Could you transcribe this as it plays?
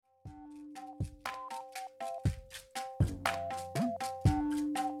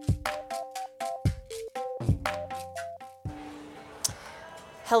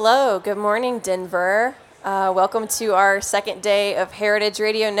Hello, good morning, Denver. Welcome to our second day of Heritage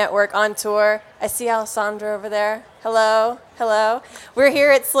Radio Network on tour. I see Alessandra over there. Hello, hello. We're here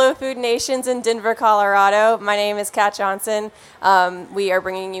at Slow Food Nations in Denver, Colorado. My name is Kat Johnson. We are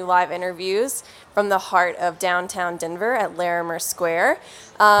bringing you live interviews from the heart of downtown Denver at Larimer Square.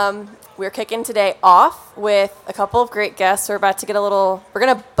 We're kicking today off with a couple of great guests. We're going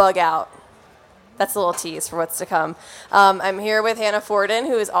to bug out. That's a little tease for what's to come. I'm here with Hannah Forden,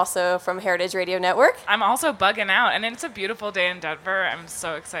 who is also from Heritage Radio Network. I'm also bugging out, and it's a beautiful day in Denver. I'm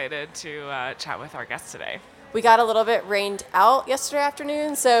so excited to chat with our guests today. We got a little bit rained out yesterday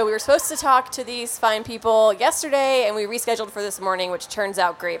afternoon, so we were supposed to talk to these fine people yesterday, and we rescheduled for this morning, which turns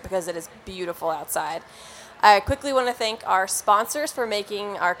out great because it is beautiful outside. I quickly want to thank our sponsors for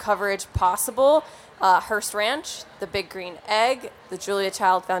making our coverage possible. Hearst Ranch, the Big Green Egg, the Julia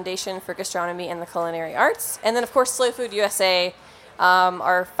Child Foundation for Gastronomy and the Culinary Arts, and then, of course, Slow Food USA,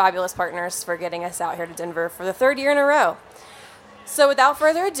 our fabulous partners for getting us out here to Denver for the third year in a row. So without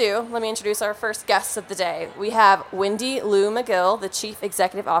further ado, let me introduce our first guests of the day. We have Wendy Lou McGill, the Chief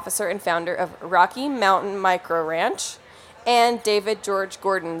Executive Officer and founder of Rocky Mountain Micro Ranch, and David George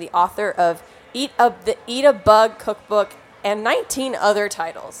Gordon, the author of Eat a Bug Cookbook and 19 other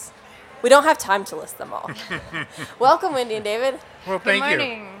titles. We don't have time to list them all. Welcome, Wendy and David. Well, thank you. Good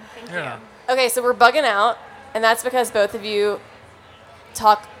morning. Thank you. Okay, so we're bugging out, and that's because both of you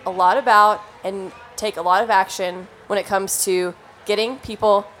talk a lot about and take a lot of action when it comes to getting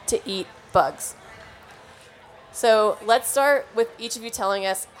people to eat bugs. So let's start with each of you telling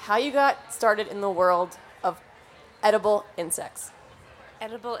us how you got started in the world of edible insects.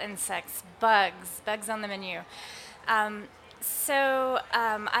 Edible insects, bugs on the menu.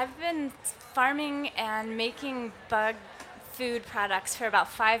 I've been farming and making bug food products for about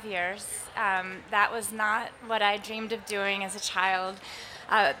 5 years. That was not what I dreamed of doing as a child.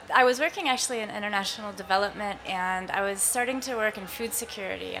 I was working actually in international development, and I was starting to work in food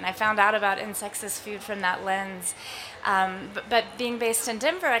security, and I found out about insects as food from that lens. But being based in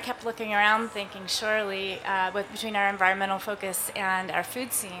Denver, I kept looking around thinking, surely, between our environmental focus and our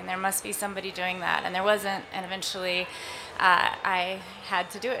food scene, there must be somebody doing that, and there wasn't, and eventually I had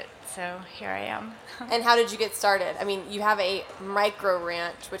to do it. So here I am. And how did you get started? I mean, you have a micro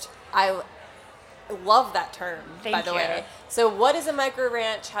ranch, which I love that term, by the way. So what is a micro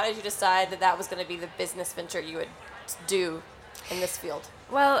ranch? How did you decide that that was going to be the business venture you would do in this field?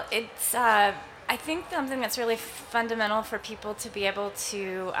 Well, it's I think something that's really fundamental for people to be able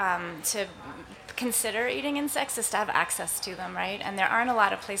to consider eating insects is to have access to them, right? And there aren't a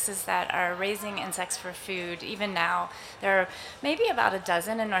lot of places that are raising insects for food, even now. There are maybe about a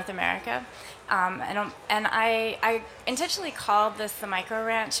dozen in North America. And I intentionally called this the Micro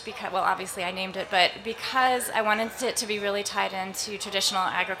Ranch because, well, obviously I named it, but because I wanted it to be really tied into traditional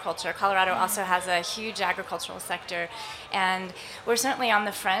agriculture. Colorado also has a huge agricultural sector, and we're certainly on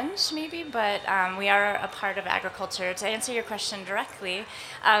the fringe, maybe, but we are a part of agriculture. To answer your question directly,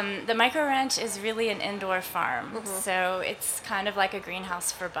 the Micro Ranch is really an indoor farm, so it's kind of like a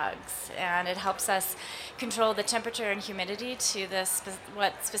greenhouse for bugs, and it helps us control the temperature and humidity to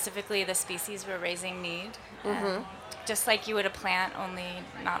what specifically the species we're raising need, just like you would a plant, only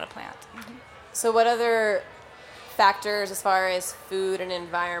not a plant. So what other factors as far as food and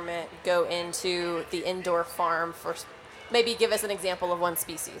environment go into the indoor farm? Maybe give us an example of one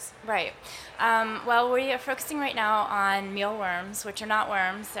species. Right. Well, we are focusing right now on mealworms, which are not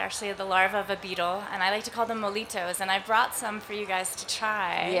worms. They're actually the larva of a beetle, and I like to call them molitos, and I brought some for you guys to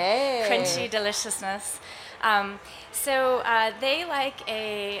try. Yay. Crunchy deliciousness. They like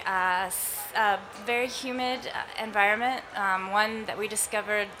a very humid environment, one that we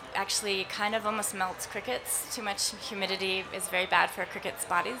discovered actually kind of almost melts crickets. Too much humidity is very bad for crickets'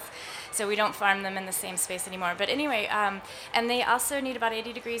 bodies, so we don't farm them in the same space anymore. But anyway, and they also need about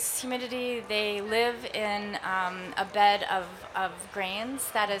 80 degrees humidity. They live in a bed of grains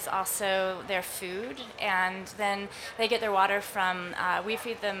that is also their food, and then they get their water from, we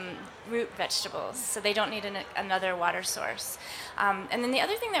feed them root vegetables, so they don't need another water source. And then the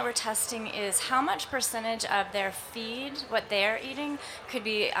other thing that we're testing is how much percentage of their feed, what they're eating, could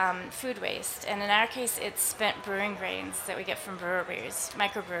be food waste. And in our case, it's spent brewing grains that we get from breweries,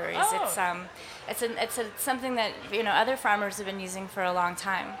 microbreweries. Oh. It's something that other farmers have been using for a long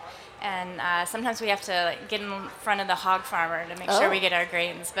time. And sometimes we have to get in front of the hog farmer to make sure we get our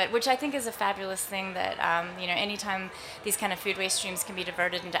grains, which I think is a fabulous thing that, anytime these kind of food waste streams can be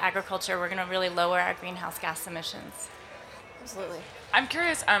diverted into agriculture, we're going to really lower our greenhouse gas emissions. Absolutely. I'm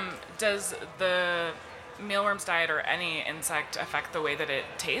curious, does the mealworm's diet or any insect affect the way that it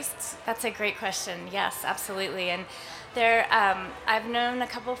tastes? That's a great question. Yes, absolutely. And I've known a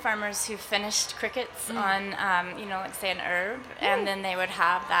couple farmers who finished crickets on, like say an herb, and then they would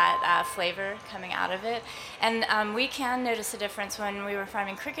have that flavor coming out of it. And we can notice a difference when we were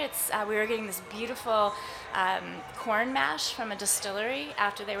farming crickets. We were getting this beautiful corn mash from a distillery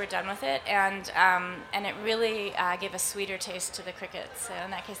after they were done with it, and it really gave a sweeter taste to the crickets. So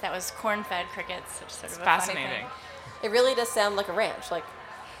in that case, that was corn-fed crickets, which is sort of a funny Fascinating. thing. It really does sound like a ranch, like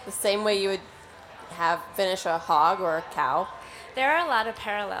the same way you would finish a hog or a cow. There are a lot of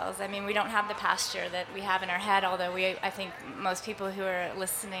parallels. I mean, we don't have the pasture that we have in our head, although I think most people who are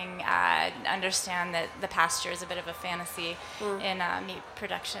listening understand that the pasture is a bit of a fantasy in meat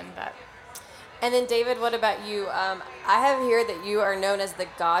production. But And then, David, what about you? I have here that you are known as the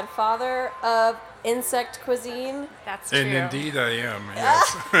godfather of insect cuisine. that's true. And indeed I am,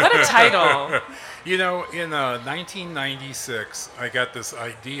 yes. What a title. You know, in 1996, I got this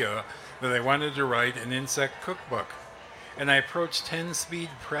idea that I wanted to write an insect cookbook. And I approached 10 Speed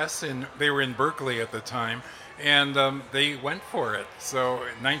Press, and they were in Berkeley at the time, and they went for it. So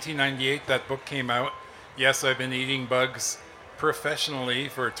in 1998, that book came out. Yes, I've been eating bugs professionally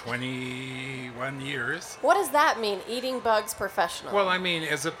for 21 years. What does that mean, eating bugs professionally? Well, I mean,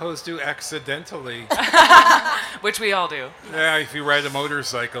 as opposed to accidentally. Which we all do. Yeah, if you ride a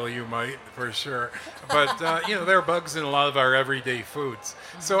motorcycle, you might, for sure. But, there are bugs in a lot of our everyday foods.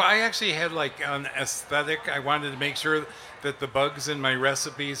 So I actually had like an aesthetic. I wanted to make sure that the bugs in my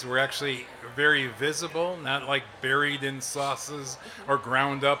recipes were actually very visible, not like buried in sauces or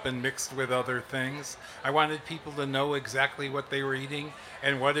ground up and mixed with other things. I wanted people to know exactly what they were eating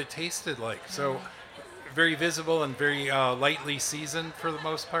and what it tasted like. So very visible and very lightly seasoned for the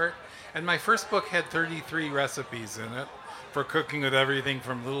most part. And my first book had 33 recipes in it for cooking with everything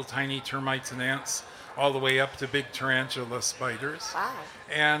from little tiny termites and ants all the way up to big tarantula spiders. Wow.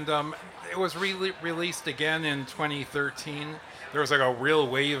 And it was released again in 2013. There was like a real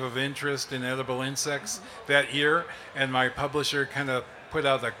wave of interest in edible insects that year, and my publisher kind of put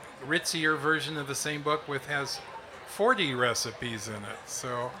out a ritzier version of the same book has 40 recipes in it.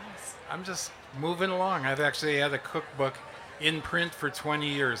 So I'm just moving along. I've actually had a cookbook in print for 20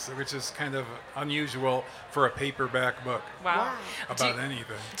 years, which is kind of unusual for a paperback book Wow. about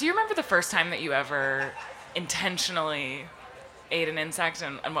anything. Do you remember the first time that you ever intentionally ate an insect,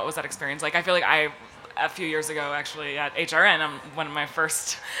 and what was that experience like? I feel like a few years ago, actually, at HRN, one of my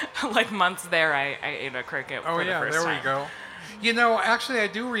first months there, I ate a cricket for the first time. There we go. You know, actually, I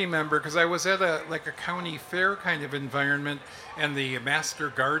do remember because I was at a county fair kind of environment, and the Master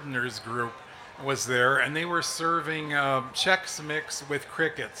Gardeners group was there, and they were serving Chex Mix with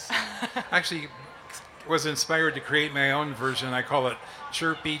crickets. Actually, was inspired to create my own version. I call it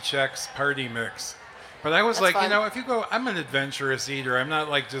Chirpy Chex Party Mix. But I was That's fun. if you go, I'm an adventurous eater. I'm not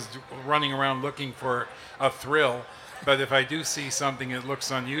just running around looking for a thrill. But if I do see something that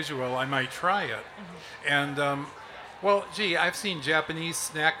looks unusual, I might try it. And I've seen Japanese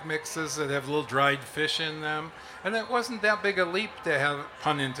snack mixes that have little dried fish in them. And it wasn't that big a leap to have,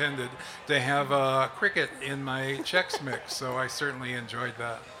 pun intended, to have a cricket in my Chex Mix. So I certainly enjoyed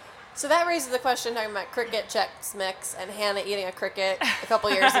that. So that raises the question, talking about cricket Chex Mix and Hannah eating a cricket a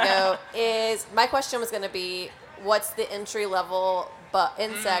couple years ago, my question was going to be, what's the entry level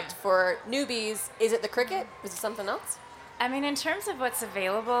insect for newbies? Is it the cricket? Is it something else? I mean, in terms of what's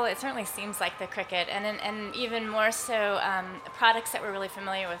available, it certainly seems like the cricket, and even more so, products that we're really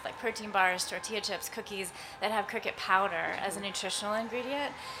familiar with, like protein bars, tortilla chips, cookies, that have cricket powder as a nutritional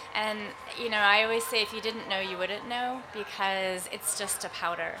ingredient. And, I always say if you didn't know, you wouldn't know, because it's just a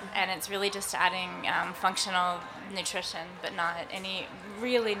powder, and it's really just adding functional nutrition, but not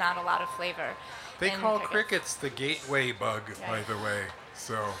a lot of flavor. They in call crickets. crickets the gateway bug, by the way.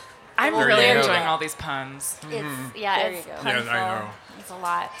 So I'm There really you go. enjoying all these puns. There It's you go. punful. Yeah, I know. It's a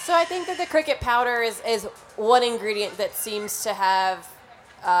lot. So I think that the cricket powder is one ingredient that seems to have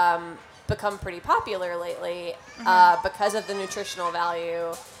become pretty popular lately because of the nutritional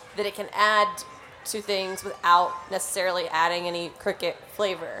value that it can add to things without necessarily adding any cricket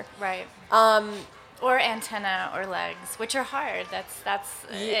flavor. Right. Or antenna or legs, which are hard. That's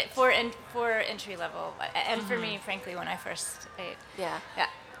it for entry level, and for me, frankly, when I first ate. Yeah. Yeah.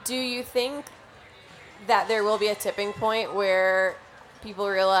 Do you think that there will be a tipping point where people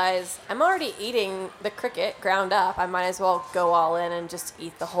realize, I'm already eating the cricket ground up, I might as well go all in and just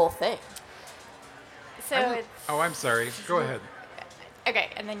eat the whole thing? So it's I'm sorry. Go ahead. okay,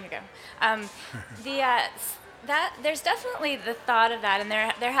 and then you go. There's definitely the thought of that, and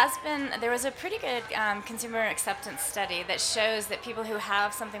there was a pretty good consumer acceptance study that shows that people who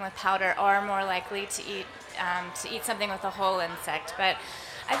have something with powder are more likely to eat something with a whole insect. But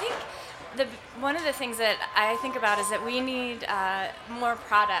I think one of the things that I think about is that we need more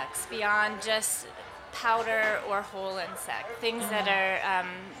products beyond just powder or whole insect. Things that are,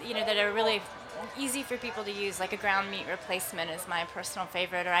 that are really easy for people to use, like a ground meat replacement is my personal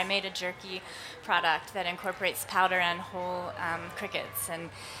favorite. Or I made a jerky product that incorporates powder and whole crickets, and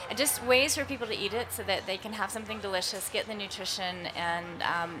just ways for people to eat it so that they can have something delicious, get the nutrition,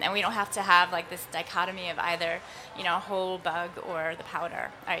 and we don't have to have like this dichotomy of either, whole bug or the powder.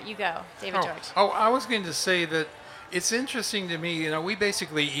 All right, you go, David George. I was going to say that it's interesting to me, we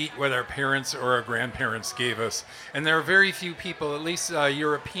basically eat what our parents or our grandparents gave us. And there are very few people, at least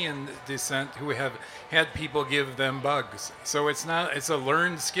European descent, who have had people give them bugs. So it's a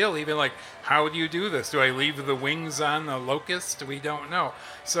learned skill, even like, how do you do this? Do I leave the wings on a locust? We don't know.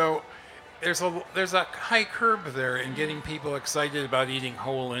 So there's a high curb there in getting people excited about eating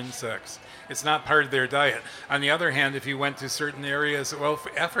whole insects. It's not part of their diet. On the other hand, if you went to certain areas,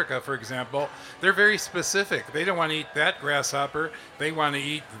 Africa, for example, they're very specific. They don't want to eat that grasshopper. They want to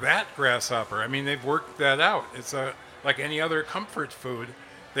eat that grasshopper. I mean, they've worked that out. It's like any other comfort food.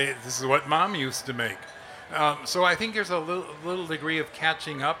 This is what Mom used to make. So I think there's a little degree of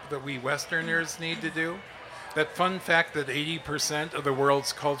catching up that we Westerners need to do. That fun fact that 80% of the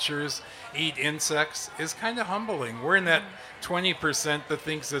world's cultures eat insects is kind of humbling. We're in that 20% that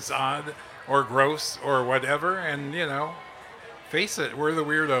thinks it's odd or gross or whatever, and face it, we're the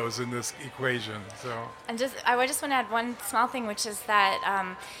weirdos in this equation. So I just want to add one small thing, which is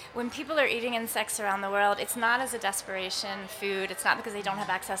that when people are eating insects around the world, it's not as a desperation food. It's not because they don't have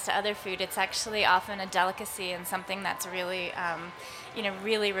access to other food. It's actually often a delicacy and something that's really,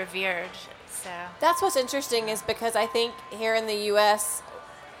 really revered. So that's what's interesting, is because I think here in the U.S.,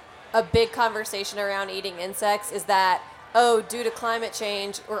 a big conversation around eating insects is that, due to climate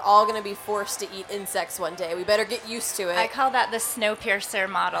change, we're all going to be forced to eat insects one day. We better get used to it. I call that the Snowpiercer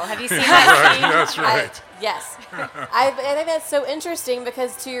model. Have you seen that scene? That's right. Yes. I think that's so interesting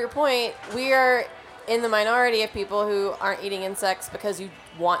because, to your point, we are in the minority of people who aren't eating insects because you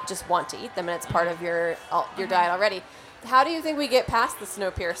just want to eat them and it's part of your diet already. How do you think we get past the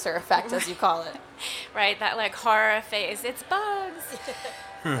Snowpiercer effect, as you call it? Right, that like horror phase. It's bugs.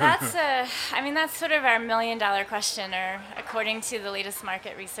 That's sort of our $1 million question, or according to the latest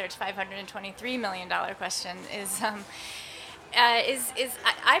market research, $523 million question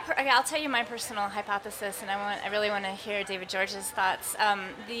I'll tell you my personal hypothesis, and I really want to hear David George's thoughts.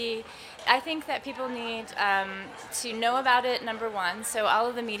 I think that people need to know about it, number one. So all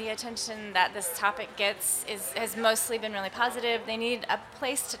of the media attention that this topic gets has mostly been really positive. They need a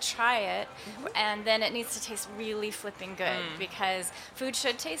place to try it, and then it needs to taste really flipping good, because food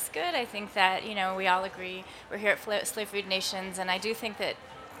should taste good. I think that, we all agree. We're here at Slow Food Nations, and I do think that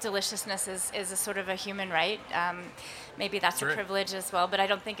deliciousness is a sort of a human right. Maybe that's a privilege as well, but I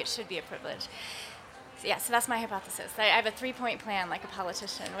don't think it should be a privilege. So that's my hypothesis. I have a 3-point plan like a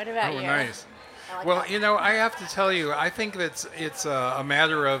politician. What about you? Oh, nice. Well, I have to tell you, I think that it's a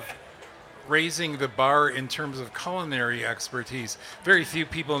matter of raising the bar in terms of culinary expertise. Very few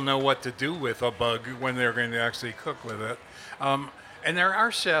people know what to do with a bug when they're going to actually cook with it. And there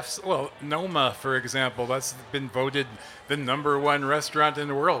are chefs, Noma, for example, that's been voted the #1 restaurant in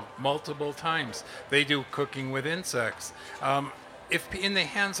the world multiple times. They do cooking with insects. If in the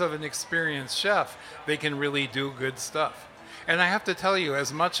hands of an experienced chef, they can really do good stuff. And I have to tell you,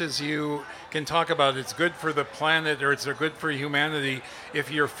 as much as you can talk about it's good for the planet or it's good for humanity, if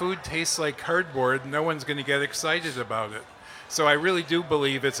your food tastes like cardboard, no one's going to get excited about it. So I really do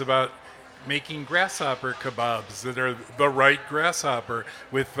believe it's about making grasshopper kebabs that are the right grasshopper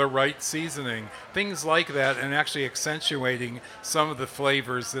with the right seasoning, things like that, and actually accentuating some of the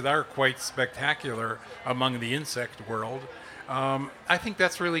flavors that are quite spectacular among the insect world. I think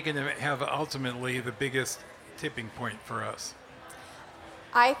that's really going to have ultimately the biggest tipping point for us.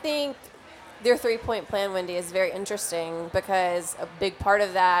 I think their 3-point plan, Wendy, is very interesting because a big part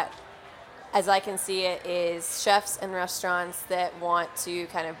of that, as I can see it, is chefs and restaurants that want to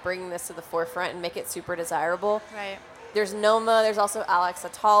kind of bring this to the forefront and make it super desirable. Right. There's Noma. There's also Alex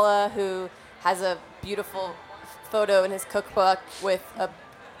Atala, who has a beautiful photo in his cookbook with a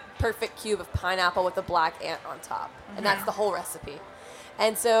perfect cube of pineapple with a black ant on top. And that's the whole recipe.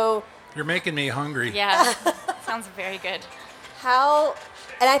 And so... You're making me hungry. Yeah, sounds very good.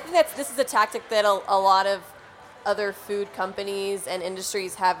 And I think this is a tactic that a lot of other food companies and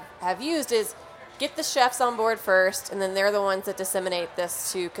industries have used, is get the chefs on board first, and then they're the ones that disseminate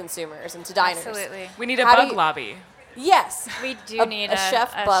this to consumers and to diners. Absolutely. We need a bug lobby. Yes. We do need a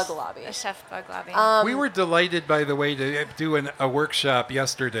chef bug lobby. A chef bug lobby. We were delighted, by the way, to do a workshop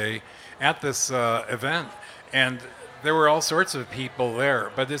yesterday at this event, and there were all sorts of people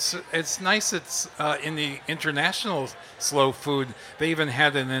there. But it's nice. It's in the international slow food. They even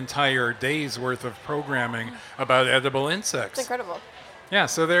had an entire day's worth of programming about edible insects. It's incredible. Yeah,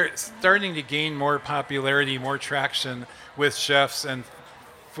 so they're starting to gain more popularity, more traction with chefs and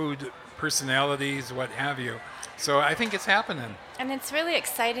food personalities, what have you. So I think it's happening. And it's really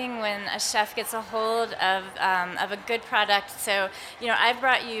exciting when a chef gets a hold of a good product. So, I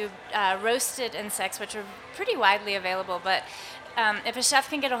brought you roasted insects, which are pretty widely available. But if a chef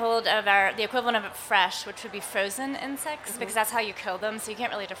can get a hold of the equivalent of it fresh, which would be frozen insects, because that's how you kill them, so you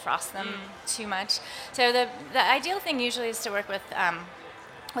can't really defrost them too much. So the ideal thing usually is to work with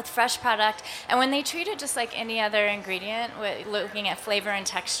fresh product, and when they treat it just like any other ingredient, looking at flavor and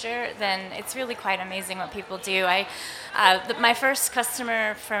texture, then it's really quite amazing what people do. My first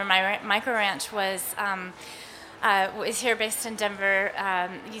customer for my micro ranch was here based in Denver,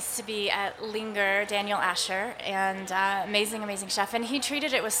 used to be at Linger, Daniel Asher, and amazing chef. And he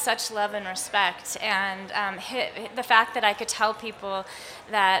treated it with such love and respect. And the fact that I could tell people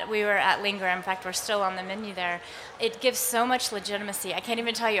that we were at Linger, in fact, we're still on the menu there, it gives so much legitimacy. I can't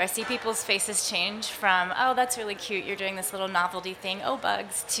even tell you. I see people's faces change from, oh, that's really cute, you're doing this little novelty thing, oh,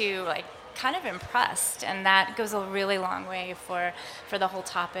 bugs, to like, kind of impressed. And that goes a really long way for the whole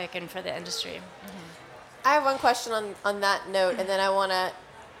topic and for the industry. Mm-hmm. I have one question on that note, and then I want to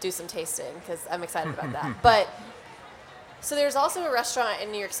do some tasting because I'm excited about that. But so there's also a restaurant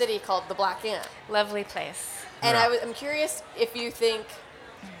in New York City called the Black Ant. Lovely place. And Yeah. I'm curious if you think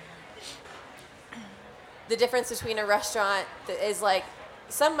the difference between a restaurant that is like,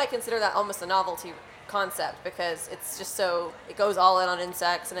 some might consider that almost a novelty concept because it's just it goes all in on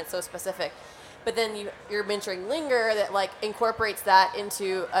insects and it's so specific. But then you're mentioning Linger that like incorporates that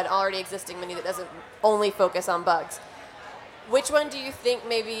into an already existing menu that doesn't only focus on bugs. Which one do you think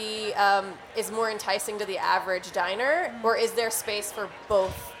maybe is more enticing to the average diner, or is there space for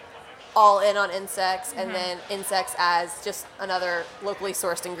both all in on insects and then insects as just another locally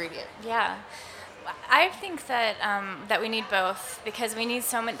sourced ingredient? Yeah. I think that that we need both because we need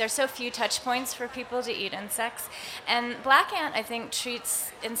there's so few touch points for people to eat insects, and Black Ant I think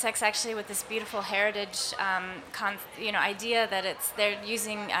treats insects actually with this beautiful heritage idea that they're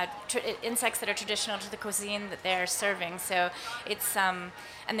using insects that are traditional to the cuisine that they're serving. So it's and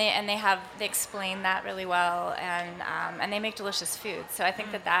they explain that really well, and they make delicious food. So I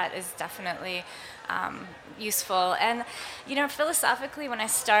think that is definitely useful. And philosophically, when I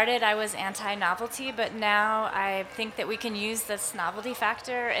started, I was anti-novelty, but now I think that we can use this novelty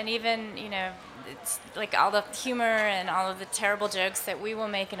factor, and even it's like all the humor and all of the terrible jokes that we will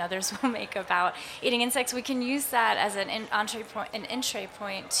make and others will make about eating insects. We can use that as an entry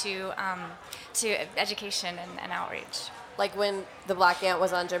point to education and outreach. Like when the Black Ant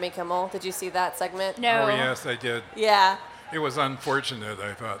was on Jimmy Kimmel, did you see that segment? No. Oh, yes, I did. Yeah. It was unfortunate,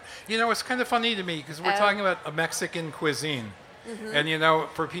 I thought. It's kind of funny to me because we're talking about a Mexican cuisine. Mm-hmm. And,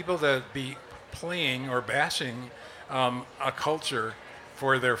 for people to be playing or bashing a culture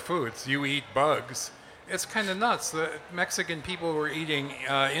for their foods, you eat bugs, it's kind of nuts. The Mexican people were eating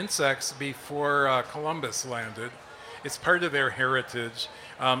insects before Columbus landed. It's part of their heritage.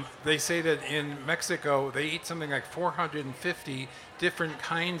 They say that in Mexico, they eat something like 450 different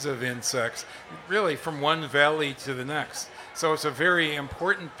kinds of insects, really from one valley to the next. So it's a very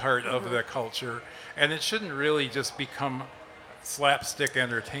important part of the culture, and it shouldn't really just become slapstick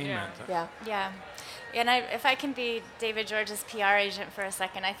entertainment. Yeah. Yeah. And if I can be David George's PR agent for a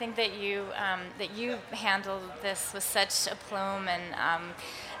second, I think that you handled this with such aplomb and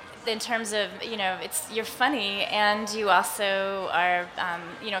in terms of you're funny and you also are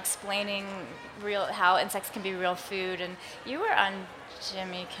explaining how insects can be real food. And you were on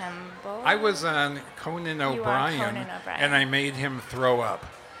Jimmy Kimmel. I was on Conan O'Brien, and I made him throw up.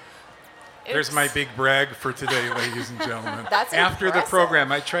 Oops. There's my big brag for today, ladies and gentlemen. That's After the impressive.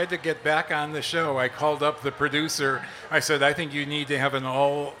 program, I tried to get back on the show. I called up the producer. I said, I think you need to have an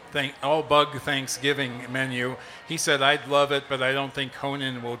all bug Thanksgiving menu. He said, I'd love it, but I don't think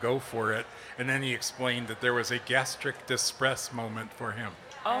Conan will go for it. And then he explained that there was a gastric distress moment for him.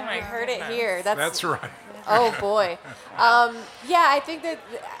 Oh my! I heard it goodness. here. That's right. Oh boy. Yeah, I think that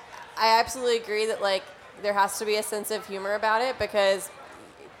I absolutely agree that like there has to be a sense of humor about it because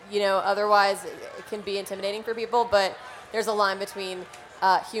otherwise it can be intimidating for people. But there's a line between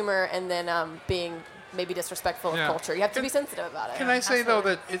humor and then being maybe disrespectful of culture. You have to be sensitive about it. Can I say, though,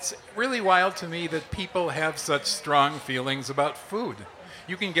 that it's really wild to me that people have such strong feelings about food.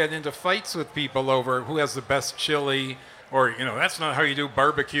 You can get into fights with people over who has the best chili or that's not how you do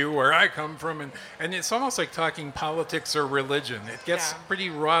barbecue where I come from, and it's almost like talking politics or religion. It gets Yeah. pretty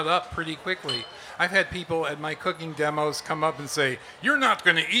wrought up pretty quickly. I've had people at my cooking demos come up and say, "You're not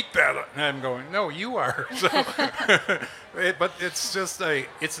going to eat that," and I'm going, "No, you are." So, but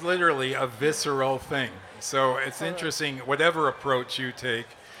it's literally a visceral thing. So it's interesting. Whatever approach you take,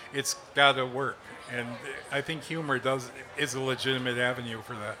 it's got to work, and I think humor is a legitimate avenue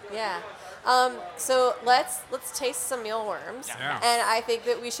for that. Yeah. So let's taste some mealworms. Yeah. And I think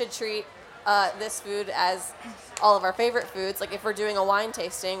that we should treat this food as all of our favorite foods. Like if we're doing a wine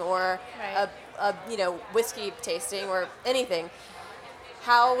tasting or Right. a whiskey tasting or anything,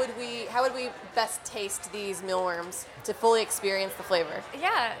 how would we best taste these mealworms to fully experience the flavor?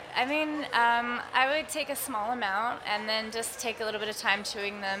 Yeah, I mean, I would take a small amount and then just take a little bit of time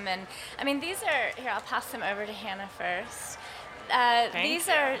chewing them. And I mean, these are, here, I'll pass them over to Hannah first. These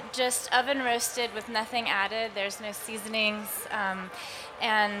are just oven roasted with nothing added. There's no seasonings.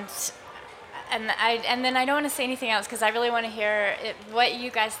 And then I don't want to say anything else because I really want to hear what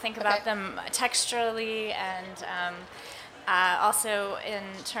you guys think about Okay. them texturally and also in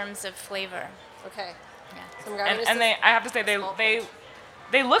terms of flavor. Okay. Yeah. So I'm grabbing just And a I have to say small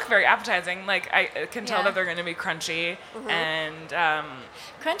they look very appetizing. Like I can tell Yeah. that they're going to be crunchy and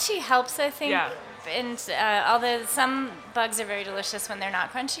Crunchy helps, I think. Yeah. And although some bugs are very delicious when they're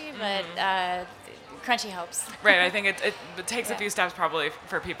not crunchy, but crunchy helps. right. I think it takes a Yeah. few steps probably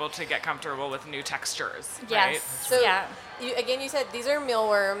for people to get comfortable with new textures. Yes. Right? So yeah. you said these are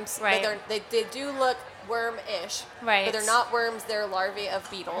mealworms, Right. but they do look worm-ish. Right. But they're not worms, they're larvae of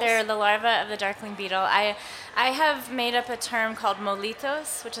beetles. They're the larva of the darkling beetle. I have made up a term called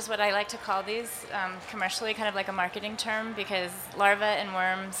molitos, which is what I like to call these commercially, kind of like a marketing term, because larva and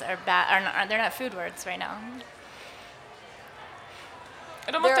worms are they're not food words right now.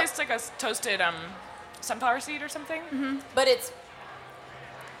 It almost They're- tastes like a toasted sunflower seed or something. Mm-hmm. But it's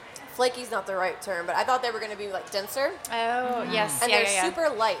flaky's not the right term, but I thought they were going to be like denser, Oh, yes. and yeah, they're yeah, yeah. super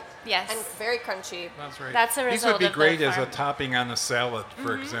light. Yes. And very crunchy. That's right. That's a These result would be of the great as a farm. topping on a salad,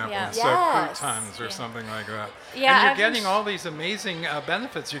 for example, yeah. instead Yes. of croutons or something like that. Yeah, and you're I've been getting all these amazing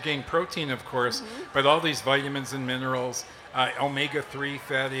benefits. You're getting protein, of course, but all these vitamins and minerals, omega-3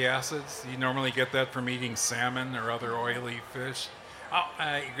 fatty acids. You normally get that from eating salmon or other oily fish.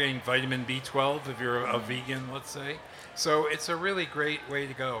 You're getting vitamin B12 if you're a vegan, let's say. So it's a really great way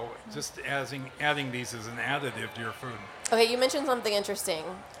to go, just adding these as an additive to your food. Okay, you mentioned something interesting.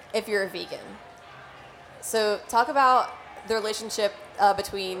 If you're a vegan, so talk about the relationship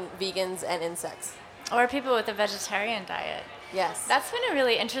between vegans and insects. Or people with a vegetarian diet. Yes. That's been a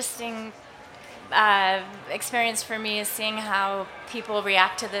really interesting experience for me, is seeing how people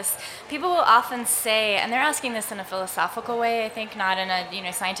react to this. People will often say, and they're asking this in a philosophical way, I think, not in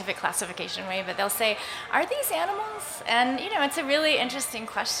a scientific classification way, but they'll say, "Are these animals?" And it's a really interesting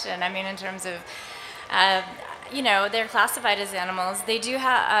question. I mean, in terms of they're classified as animals. They do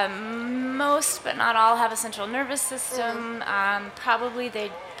have most, but not all, have a central nervous system. Probably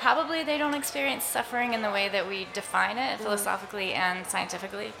they don't experience suffering in the way that we define it philosophically and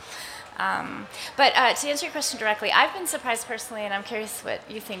scientifically. But to answer your question directly, I've been surprised personally, and I'm curious what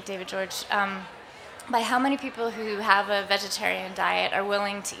you think, David George, by how many people who have a vegetarian diet are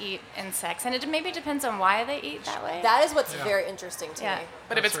willing to eat insects. And it maybe depends on why they eat that way. That is what's Yeah. very interesting to Yeah. me.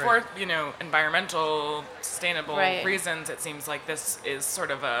 But if That's it's right. for environmental, sustainable Right. reasons, it seems like this is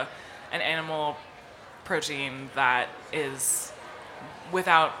sort of an animal protein that is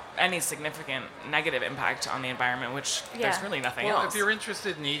without any significant negative impact on the environment, which there's Yeah. really nothing Well, else. if you're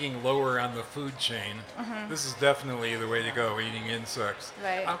interested in eating lower on the food chain, this is definitely the way to go, eating insects.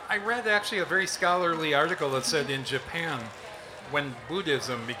 Right. I read actually a very scholarly article that said in Japan, when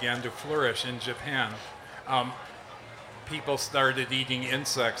Buddhism began to flourish in Japan, people started eating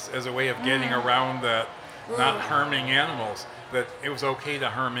insects as a way of getting around that, not harming animals, that it was okay to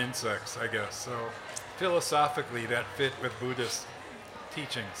harm insects, I guess. So philosophically, that fit with Buddhist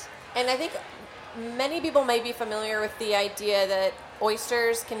teachings. And I think many people may be familiar with the idea that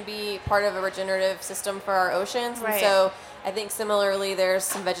oysters can be part of a regenerative system for our oceans. And Right. so I think similarly there's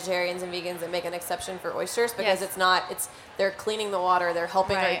some vegetarians and vegans that make an exception for oysters because Yes. they're cleaning the water, they're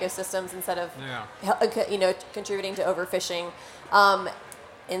helping Right. our ecosystems instead of Yeah. contributing to overfishing.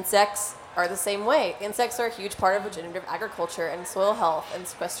 Insects are the same way. Insects are a huge part of regenerative agriculture and soil health and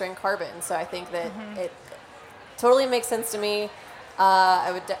sequestering carbon. So I think that it totally makes sense to me. I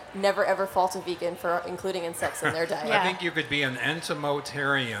would never ever fault a vegan for including insects in their diet. Yeah. I think you could be an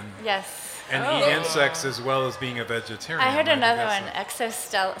entomotarian. Yes. and Oh. eat insects as well as being a vegetarian. I heard think another that's one, a-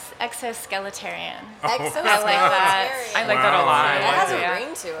 exoskeletarian. Exoskeletarian. I like that a Wow. lot. That has Yeah. a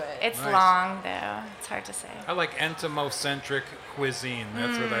ring to it. It's Nice. long though. It's hard to say. I like entomocentric cuisine.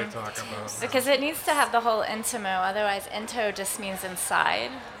 That's what I talk about. Because it needs to have the whole entomo, otherwise ento just means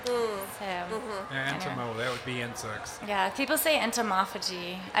inside. So Yeah, entomo, that would be insects. yeah, people say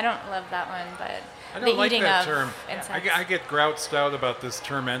entomophagy. I don't love that one, but I the don't like eating that of term. insects. I get grouched out about this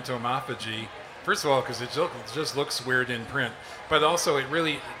term entomophagy. First of all, because it just looks weird in print, but also it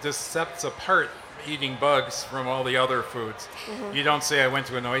really just sets apart eating bugs from all the other foods. You don't say I went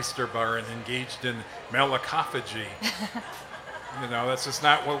to an oyster bar and engaged in melacophagy. That's just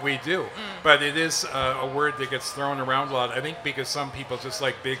not what we do. But it is a word that gets thrown around a lot. I think because some people just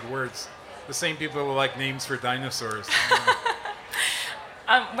like big words. The same people who like names for dinosaurs.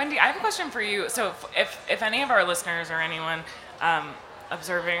 Wendy, I have a question for you. So, if any of our listeners or anyone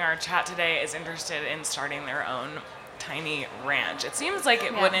observing our chat today is interested in starting their own tiny ranch, it seems like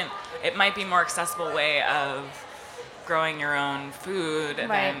it might be a more accessible way of growing your own food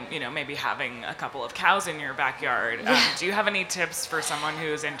Right. than maybe having a couple of cows in your backyard. Do you have any tips for someone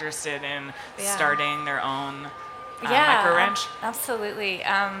who's interested in starting their own micro ranch? Absolutely.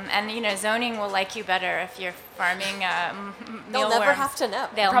 And zoning will like you better if you're farming They'll mealworms. never have to know.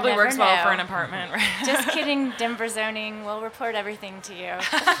 They'll Probably never works well know. for an apartment, right? Just kidding, Denver zoning. We'll report everything to you.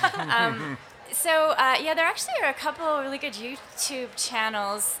 There actually are a couple of really good YouTube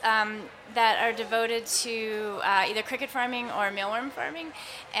channels that are devoted to either cricket farming or mealworm farming,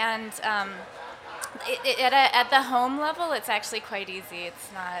 and at the home level, it's actually quite easy. It's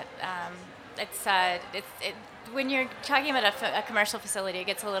not. When you're talking about a commercial facility, it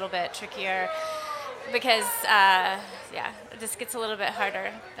gets a little bit trickier because it just gets a little bit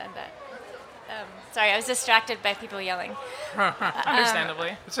harder than that. Sorry, I was distracted by people yelling.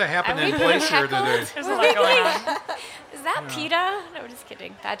 Understandably. What's a happening Are we place here heckled? today? There's a lot going on. Is that PETA? No, just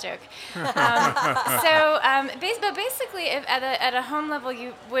kidding. Bad joke. But basically, if at a home level,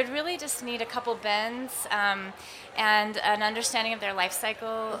 you would really just need a couple bins and an understanding of their life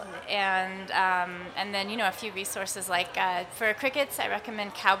cycle, and then a few resources like for crickets, I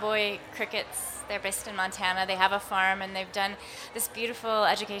recommend Cowboy Crickets. They're based in Montana. They have a farm, and they've done this beautiful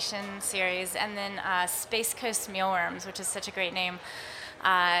education series. And then Space Coast Mealworms, which is such a great name,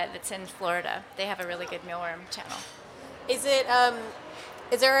 that's in Florida. They have a really good mealworm channel. Is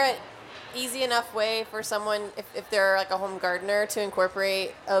there a easy enough way for someone, if they're like a home gardener, to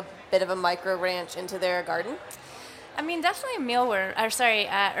incorporate a bit of a micro ranch into their garden? I mean, definitely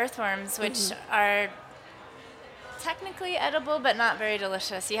earthworms, which are technically edible, but not very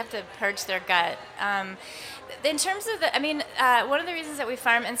delicious. You have to purge their gut. In terms of one of the reasons that we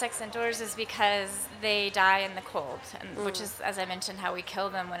farm insects indoors is because they die in the cold, and which is, as I mentioned, how we kill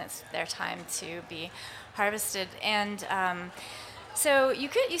them when it's their time to be harvested. And so you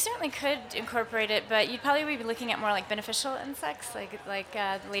certainly could incorporate it, but you'd probably be looking at more like beneficial insects, like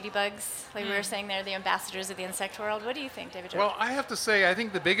ladybugs. Like we were saying, they're the ambassadors of the insect world. What do you think, David? Well, I have to say, I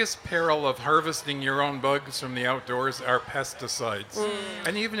think the biggest peril of harvesting your own bugs from the outdoors are pesticides.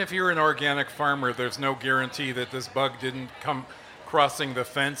 And even if you're an organic farmer, there's no guarantee that this bug didn't come crossing the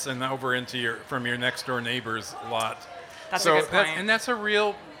fence and over into from your next door neighbor's lot. That's a good point. And that's a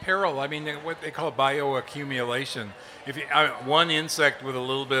real peril. I mean, what they call bioaccumulation. If one insect with a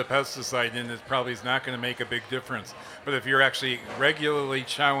little bit of pesticide in it probably is not going to make a big difference. But if you're actually regularly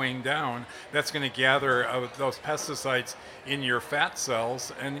chowing down, that's going to gather those pesticides in your fat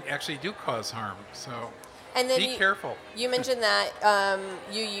cells and actually do cause harm. So And then be careful. You mentioned that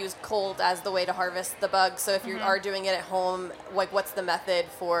you use cold as the way to harvest the bugs. So if you are doing it at home, like what's the method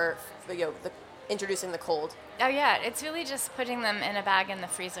for introducing the cold? Oh yeah, it's really just putting them in a bag in the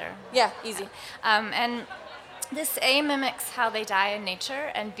freezer. Yeah, easy. And this A, mimics how they die in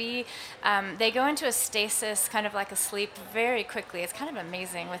nature, and B, they go into a stasis, kind of like a sleep, very quickly. It's kind of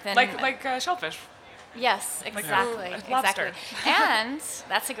amazing within Like shellfish. Yes, exactly, lobster. exactly. And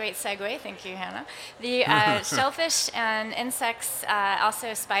that's a great segue. Thank you, Hannah. The shellfish and insects,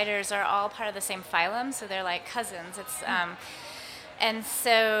 also spiders, are all part of the same phylum, so they're like cousins. And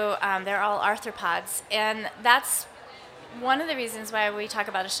so they're all arthropods, and that's one of the reasons why we talk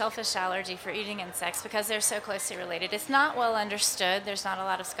about a shellfish allergy for eating insects, because they're so closely related. It's not well understood. There's not a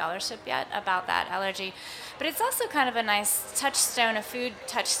lot of scholarship yet about that allergy. But it's also kind of a nice touchstone, a food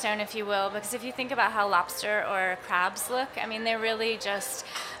touchstone, if you will, because if you think about how lobster or crabs look, I mean, they're really just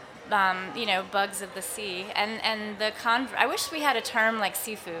bugs of the sea. And I wish we had a term like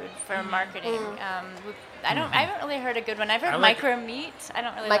seafood for marketing. I haven't really heard a good one. I've heard like micro meat. I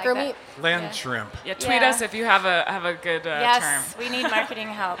don't really Micro like meat? that. Land shrimp. Yeah, tweet us if you have a good term. Yes, we need marketing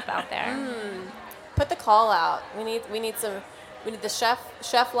help out there. Put the call out. We need the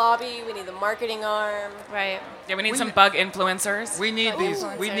chef lobby. We need the marketing arm. Right. Yeah, we need some bug influencers. We need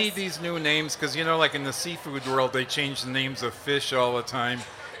Influencers. these new names because like in the seafood world, they change the names of fish all the time.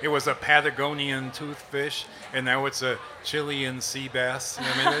 It was a Patagonian toothfish, and now it's a Chilean sea bass.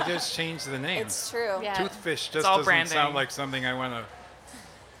 I mean, they just changed the names. It's true. Yeah. Toothfish just all doesn't branding. sound like something I want to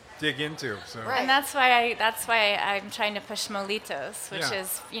dig into. So. Right. And that's why I'm trying to push Molitos, which Yeah.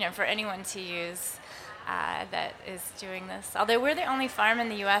 is for anyone to use that is doing this. Although we're the only farm in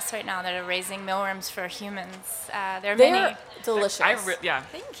the U.S. right now that are raising mealworms for humans. There are They're many. delicious. Yeah.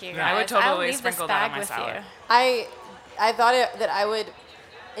 Thank you. I Guys. would totally I'll leave sprinkle this that on bag my with salad. you. I thought that I would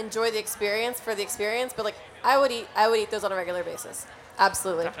enjoy the experience for the experience, but I would eat those on a regular basis.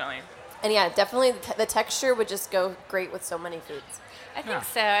 Absolutely. Definitely. And yeah, definitely the texture would just go great with so many foods. I think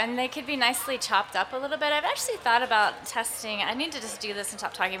so, and they could be nicely chopped up a little bit. I've actually thought about testing. I need to just do this and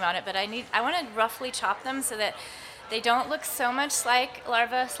stop talking about it, but I want to roughly chop them so that they don't look so much like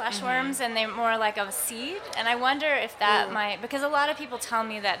larvae/worms, and they're more like a seed. And I wonder if that might, because a lot of people tell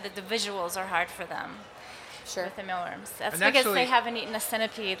me that the visuals are hard for them Sure. with the mealworms. That's And because they actually- haven't eaten a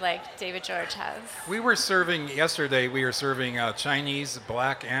centipede like David George has. Yesterday we were serving Chinese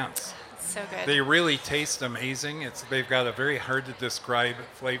black ants. So good. They really taste amazing. They've got a very hard to describe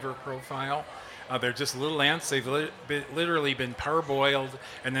flavor profile. They're just little ants. They've literally been parboiled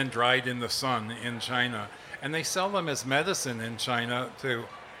and then dried in the sun in China. And they sell them as medicine in China to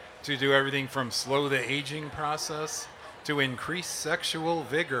do everything from slow the aging process to increase sexual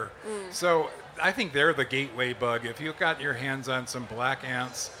vigor. So I think they're the gateway bug. If you've got your hands on some black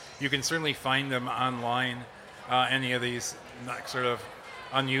ants, you can certainly find them online, any of these sort of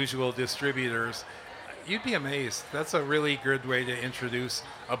unusual distributors. You'd be amazed. That's a really good way to introduce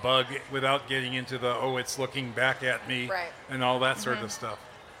a bug without getting into it's looking back at me Right. and all that sort of stuff.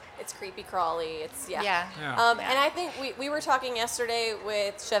 It's creepy crawly. It's Yeah. Yeah. And I think we were talking yesterday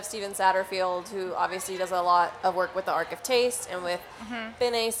with Chef Steven Satterfield, who obviously does a lot of work with the Ark of Taste and with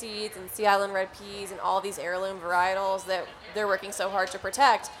Benet seeds and Sea Island red peas and all these heirloom varietals that they're working so hard to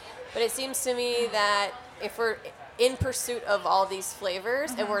protect. But it seems to me that if we're in pursuit of all these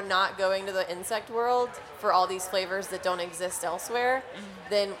flavors and we're not going to the insect world for all these flavors that don't exist elsewhere,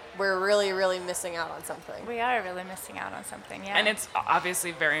 then we're really, really missing out on something. We are really missing out on something, yeah. And it's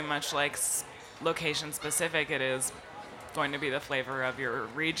obviously very much like location specific. It is going to be the flavor of your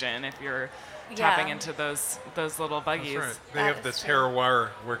region if you're tapping Yeah. into those little buggies. That's right. They That have the is true. terroir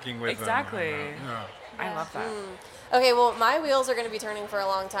working with Exactly. them. Yeah. I love that. Okay, well, my wheels are going to be turning for a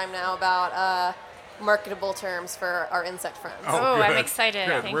long time now about marketable terms for our insect friends. Oh, I'm good. excited.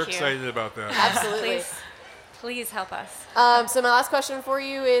 Good. Thank We're you. excited about that. Absolutely. Please help us. So my last question for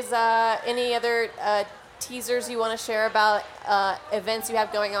you is any other teasers you want to share about events you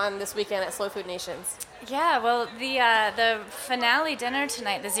have going on this weekend at Slow Food Nations? Yeah, well, the finale dinner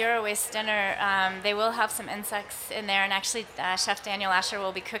tonight, the zero waste dinner, they will have some insects in there, and actually Chef Daniel Asher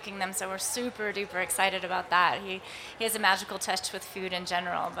will be cooking them, so we're super duper excited about that. He has a magical touch with food in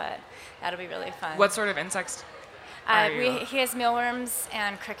general, but that'll be really fun. What sort of insects? are you- He has mealworms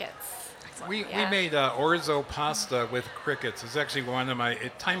and crickets. We Yeah. made orzo pasta with crickets. It's actually one of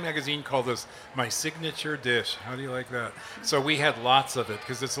Time Magazine called this my signature dish. How do you like that? So we had lots of it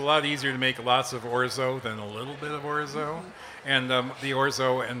because it's a lot easier to make lots of orzo than a little bit of orzo. And the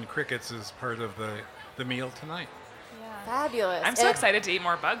orzo and crickets is part of the meal tonight. Fabulous. I'm so And excited to eat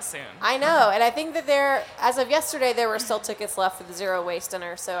more bugs soon. I know, and I think that as of yesterday, there were still tickets left for the zero waste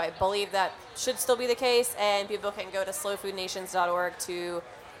dinner, so I believe that should still be the case, and people can go to slowfoodnations.org to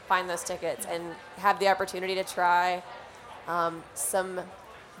find those tickets and have the opportunity to try some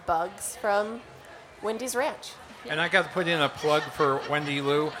bugs from Wendy's Ranch. And I got to put in a plug for Wendy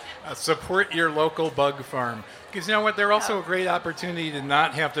Lou. Support your local bug farm. Because you know what? They're also a great opportunity to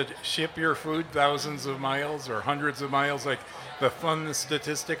not have to ship your food thousands of miles or hundreds of miles. Like the fun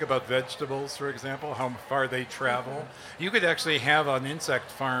statistic about vegetables, for example, how far they travel. You could actually have an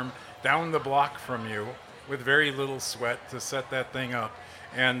insect farm down the block from you with very little sweat to set that thing up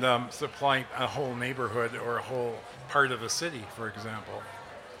and supply a whole neighborhood or a whole part of a city, for example.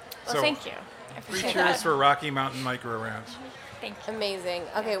 Well, thank you. I Three appreciate cheers that. for Rocky Mountain Micro Ranch. Thank you. Amazing.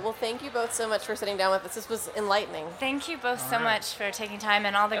 Okay, well, thank you both so much for sitting down with us. This was enlightening. Thank you both so much for taking time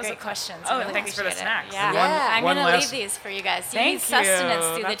and all the was great a- questions. Oh, I really and thanks for the appreciate it. snacks. Yeah, Yeah. I'm One going to last- leave these for you guys. You Thank need sustenance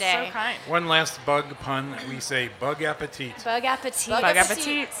you. through That's the day. so kind. One last bug pun. We say bug appetit. Bug appetit. Bug Bug appetit.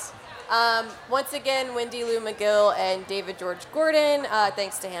 appetits. Once again, Wendy Lou McGill and David George Gordon.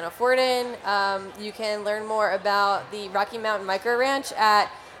 Thanks to Hannah Forden. You can learn more about the Rocky Mountain Micro Ranch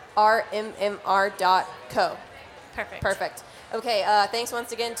at rmmr.co. Perfect. Okay, thanks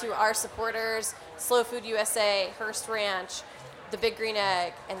once again to our supporters, Slow Food USA, Hearst Ranch, the Big Green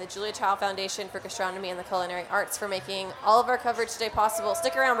Egg, and the Julia Child Foundation for Gastronomy and the Culinary Arts for making all of our coverage today possible.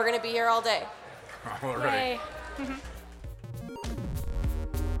 Stick around, we're going to be here all day. All right. Yay.